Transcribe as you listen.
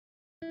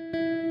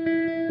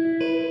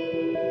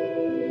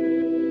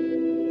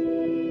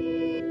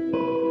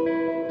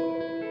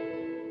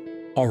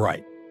All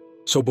right,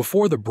 so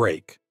before the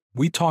break,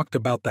 we talked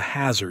about the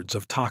hazards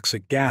of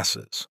toxic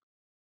gases.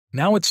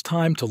 Now it's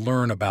time to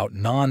learn about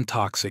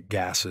non-toxic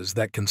gases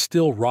that can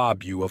still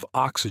rob you of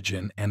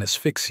oxygen and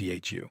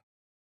asphyxiate you.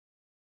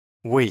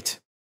 Wait,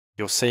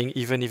 you're saying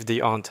even if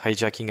they aren't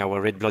hijacking our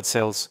red blood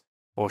cells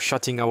or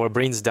shutting our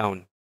brains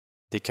down,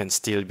 they can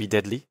still be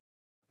deadly?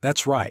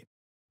 That's right.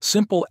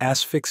 Simple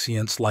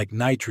asphyxiants like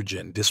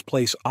nitrogen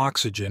displace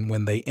oxygen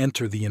when they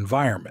enter the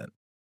environment.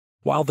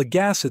 While the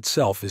gas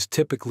itself is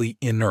typically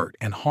inert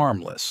and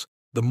harmless,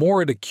 the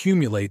more it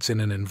accumulates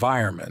in an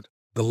environment,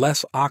 the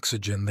less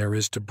oxygen there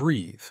is to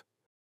breathe.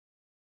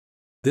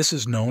 This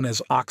is known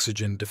as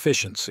oxygen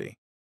deficiency.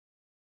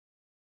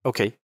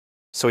 Okay,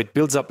 so it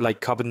builds up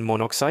like carbon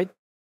monoxide?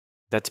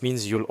 That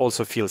means you'll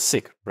also feel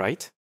sick,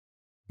 right?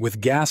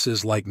 With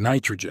gases like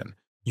nitrogen,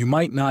 you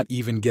might not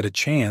even get a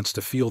chance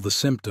to feel the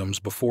symptoms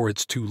before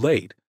it's too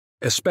late,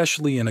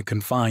 especially in a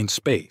confined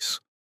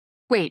space.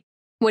 Wait,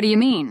 what do you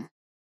mean?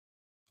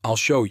 I'll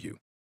show you.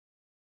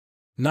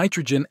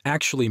 Nitrogen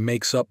actually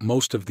makes up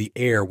most of the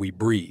air we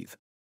breathe,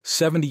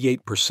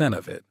 78%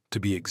 of it, to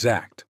be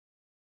exact.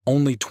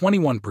 Only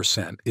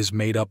 21% is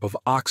made up of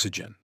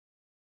oxygen.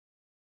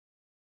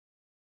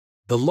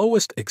 The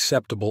lowest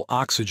acceptable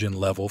oxygen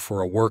level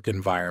for a work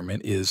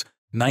environment is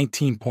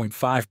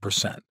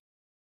 19.5%.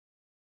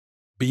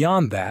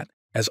 Beyond that,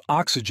 as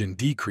oxygen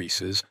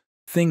decreases,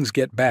 things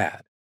get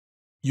bad.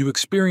 You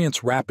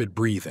experience rapid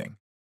breathing,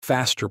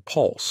 faster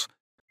pulse,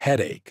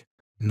 headache,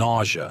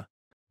 nausea,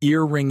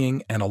 ear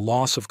ringing, and a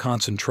loss of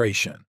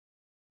concentration.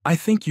 I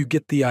think you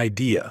get the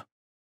idea.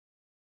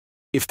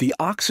 If the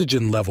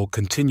oxygen level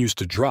continues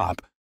to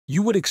drop,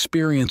 you would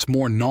experience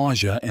more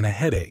nausea and a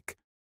headache.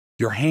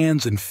 Your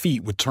hands and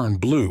feet would turn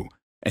blue,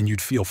 and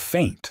you'd feel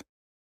faint.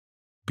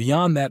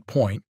 Beyond that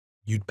point,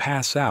 you'd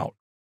pass out,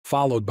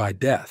 followed by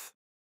death.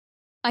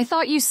 I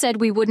thought you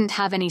said we wouldn't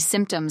have any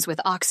symptoms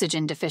with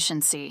oxygen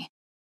deficiency.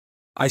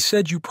 I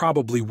said you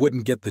probably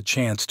wouldn't get the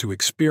chance to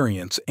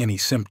experience any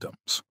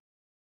symptoms.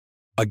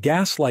 A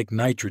gas like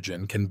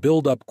nitrogen can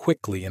build up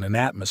quickly in an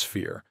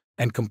atmosphere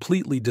and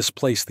completely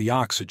displace the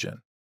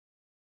oxygen.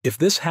 If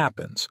this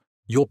happens,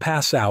 you'll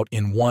pass out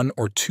in 1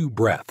 or 2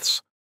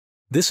 breaths.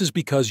 This is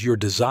because your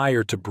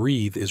desire to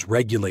breathe is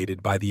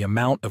regulated by the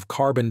amount of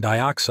carbon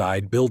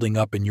dioxide building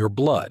up in your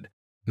blood,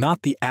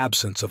 not the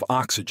absence of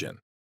oxygen.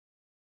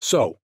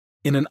 So,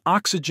 in an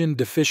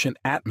oxygen-deficient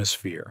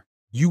atmosphere,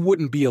 you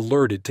wouldn't be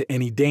alerted to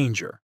any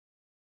danger.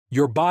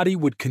 Your body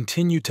would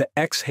continue to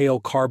exhale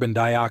carbon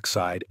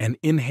dioxide and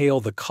inhale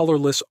the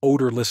colorless,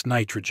 odorless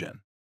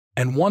nitrogen.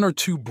 And 1 or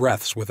 2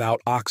 breaths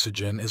without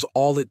oxygen is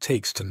all it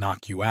takes to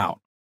knock you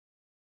out.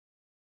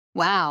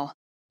 Wow,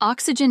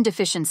 oxygen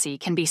deficiency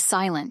can be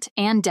silent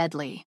and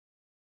deadly.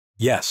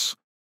 Yes,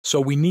 so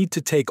we need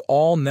to take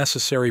all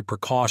necessary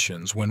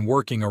precautions when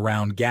working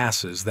around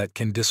gases that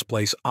can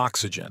displace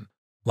oxygen,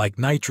 like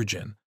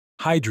nitrogen,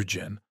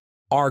 hydrogen,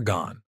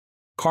 argon,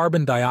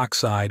 carbon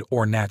dioxide,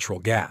 or natural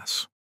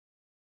gas.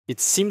 It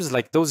seems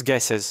like those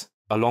gases,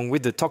 along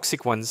with the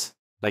toxic ones,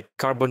 like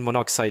carbon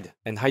monoxide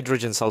and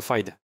hydrogen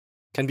sulfide,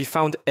 can be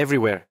found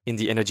everywhere in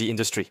the energy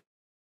industry.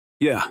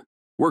 Yeah,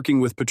 working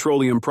with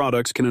petroleum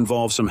products can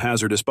involve some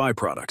hazardous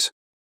byproducts.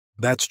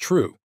 That's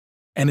true.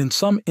 And in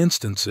some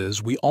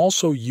instances, we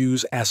also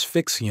use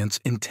asphyxiants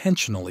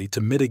intentionally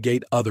to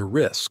mitigate other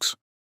risks.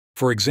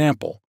 For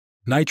example,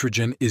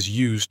 nitrogen is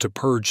used to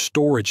purge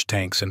storage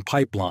tanks and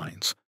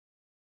pipelines.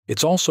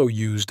 It's also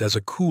used as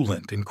a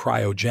coolant in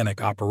cryogenic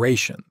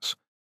operations.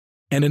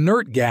 And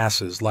inert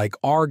gases like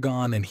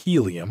argon and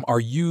helium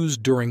are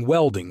used during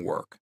welding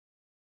work.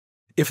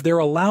 If they're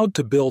allowed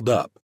to build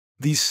up,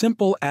 these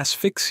simple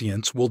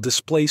asphyxiants will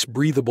displace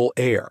breathable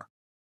air.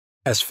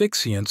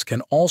 Asphyxiants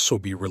can also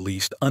be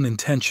released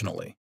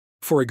unintentionally.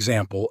 For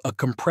example, a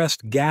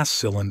compressed gas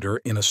cylinder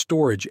in a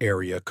storage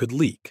area could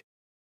leak.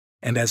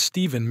 And as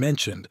Stephen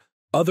mentioned,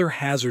 other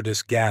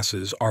hazardous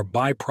gases are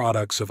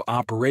byproducts of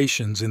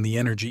operations in the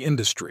energy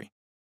industry.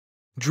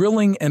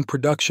 Drilling and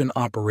production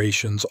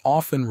operations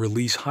often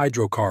release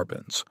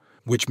hydrocarbons,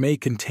 which may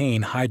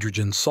contain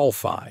hydrogen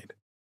sulfide.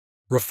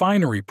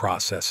 Refinery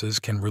processes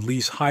can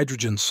release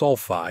hydrogen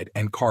sulfide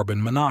and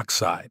carbon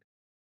monoxide.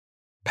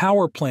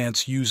 Power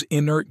plants use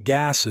inert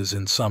gases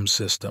in some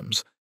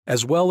systems,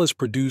 as well as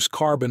produce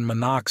carbon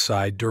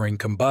monoxide during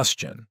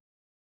combustion.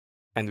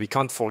 And we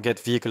can't forget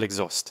vehicle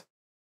exhaust.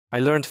 I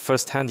learned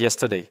firsthand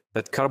yesterday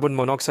that carbon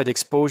monoxide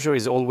exposure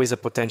is always a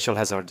potential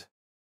hazard.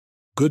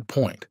 Good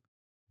point.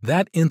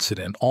 That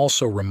incident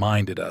also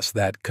reminded us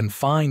that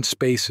confined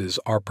spaces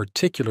are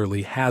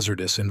particularly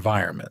hazardous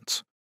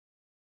environments.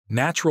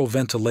 Natural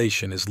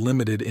ventilation is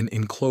limited in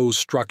enclosed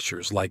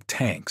structures like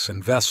tanks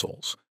and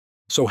vessels,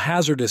 so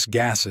hazardous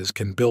gases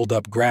can build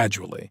up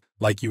gradually,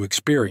 like you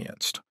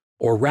experienced,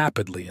 or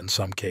rapidly in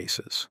some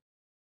cases.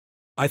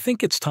 I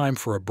think it's time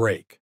for a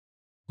break.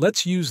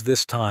 Let's use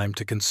this time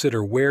to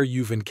consider where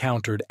you've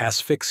encountered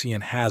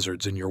asphyxiant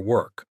hazards in your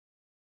work.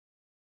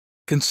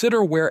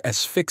 Consider where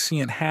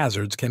asphyxiant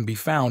hazards can be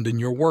found in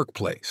your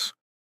workplace.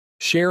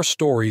 Share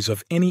stories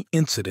of any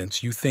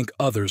incidents you think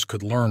others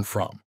could learn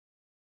from.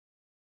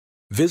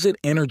 Visit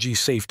Energy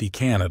Safety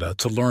Canada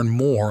to learn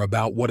more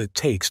about what it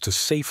takes to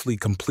safely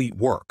complete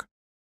work.